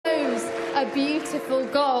a beautiful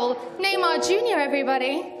goal. Neymar Jr.,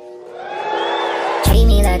 everybody. Treat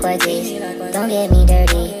me like white teeth, don't get me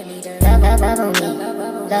dirty. Love, love, love on me,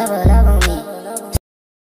 love, love on me.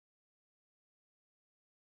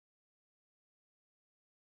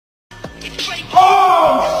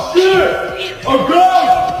 Oh shit! A ghost!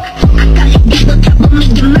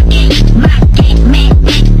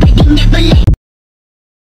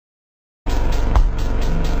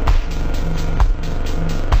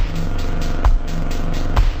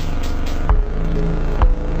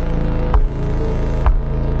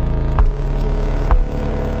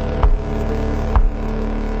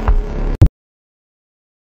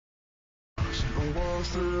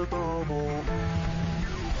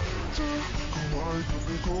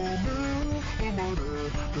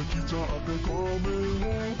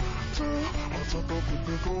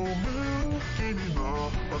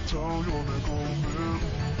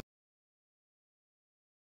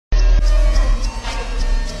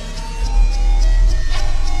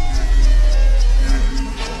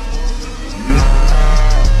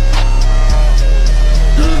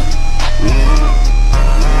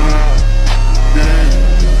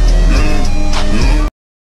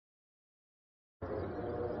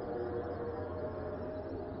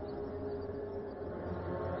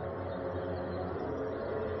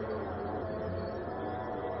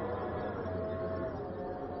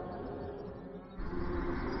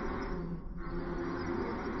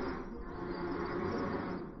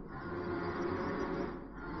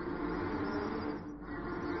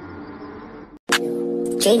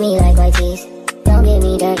 Treat me like white teeth, don't get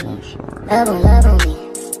me dirty. Love on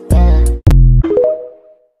me, yeah.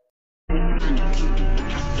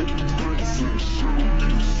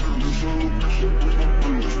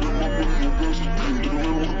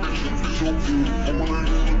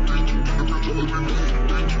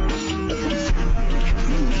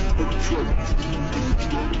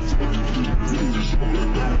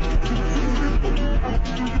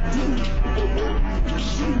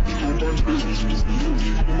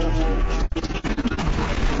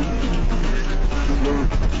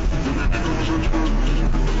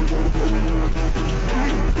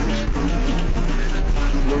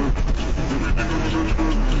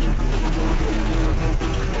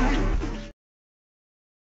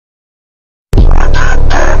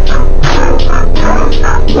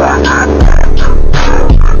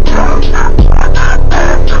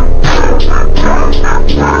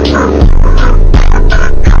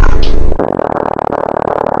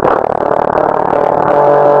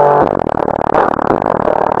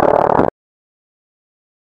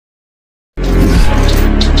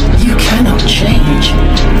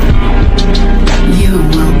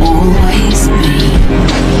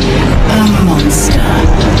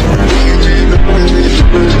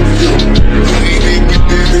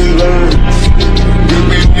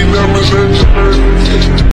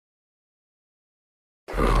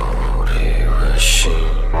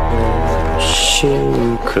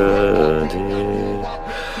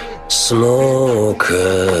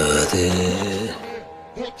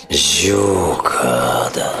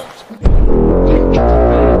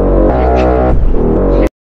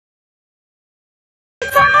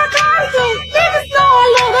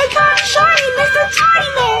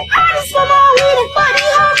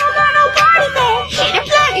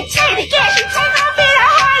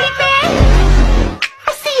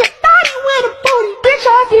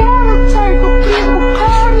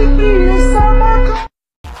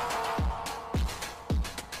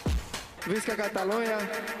 Visca Catalunya,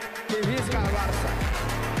 que visca Barça.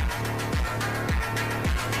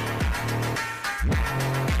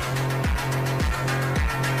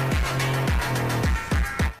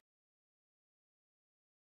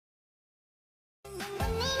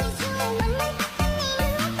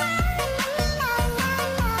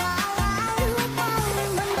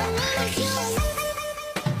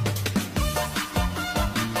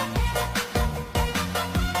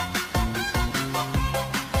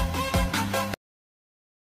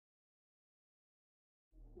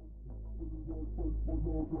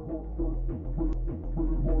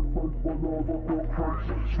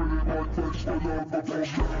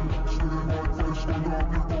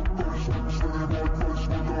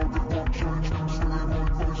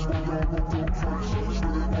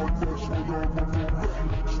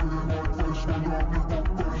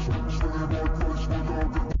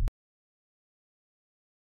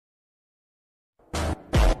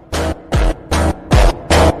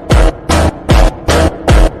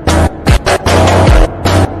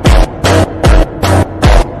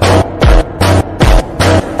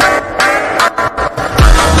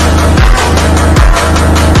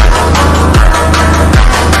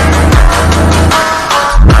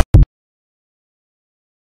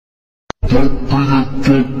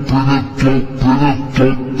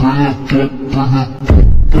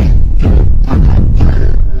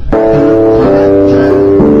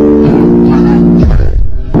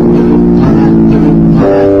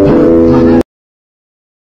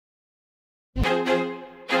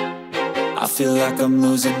 feel like I'm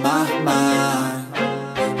losing my mind.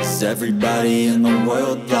 Is everybody in the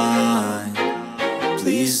world blind?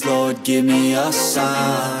 Please, Lord, give me a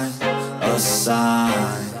sign, a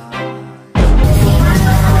sign.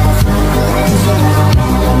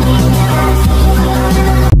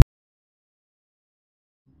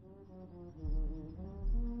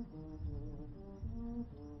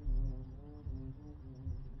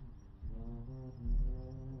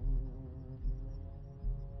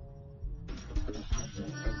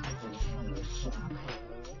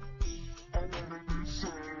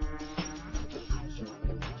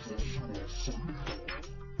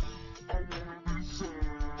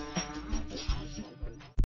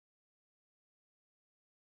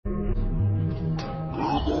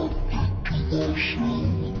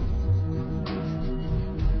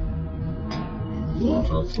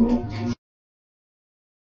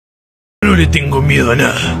 No le tengo miedo a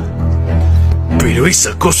nada, pero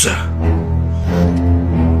esa cosa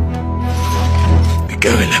me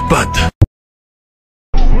caga en las patas.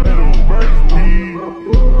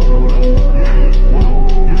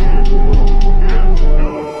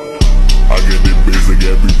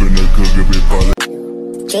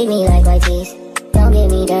 Treat me like white teeth, don't get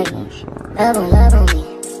me dirty. Love on me,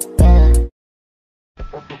 yeah.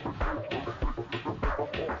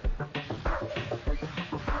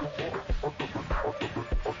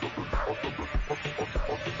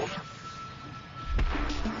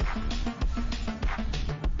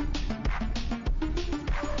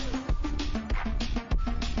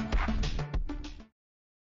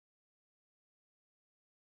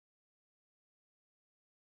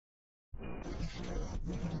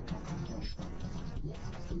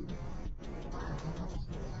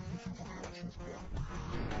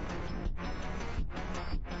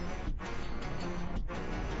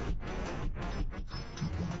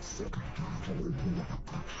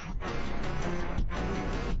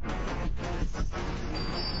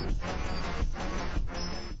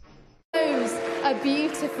 A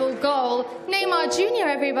beautiful goal. Neymar Jr.,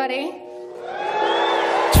 everybody.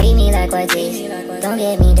 Treat me like white teeth, don't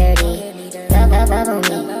get me dirty. Love on me,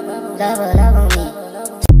 love on me.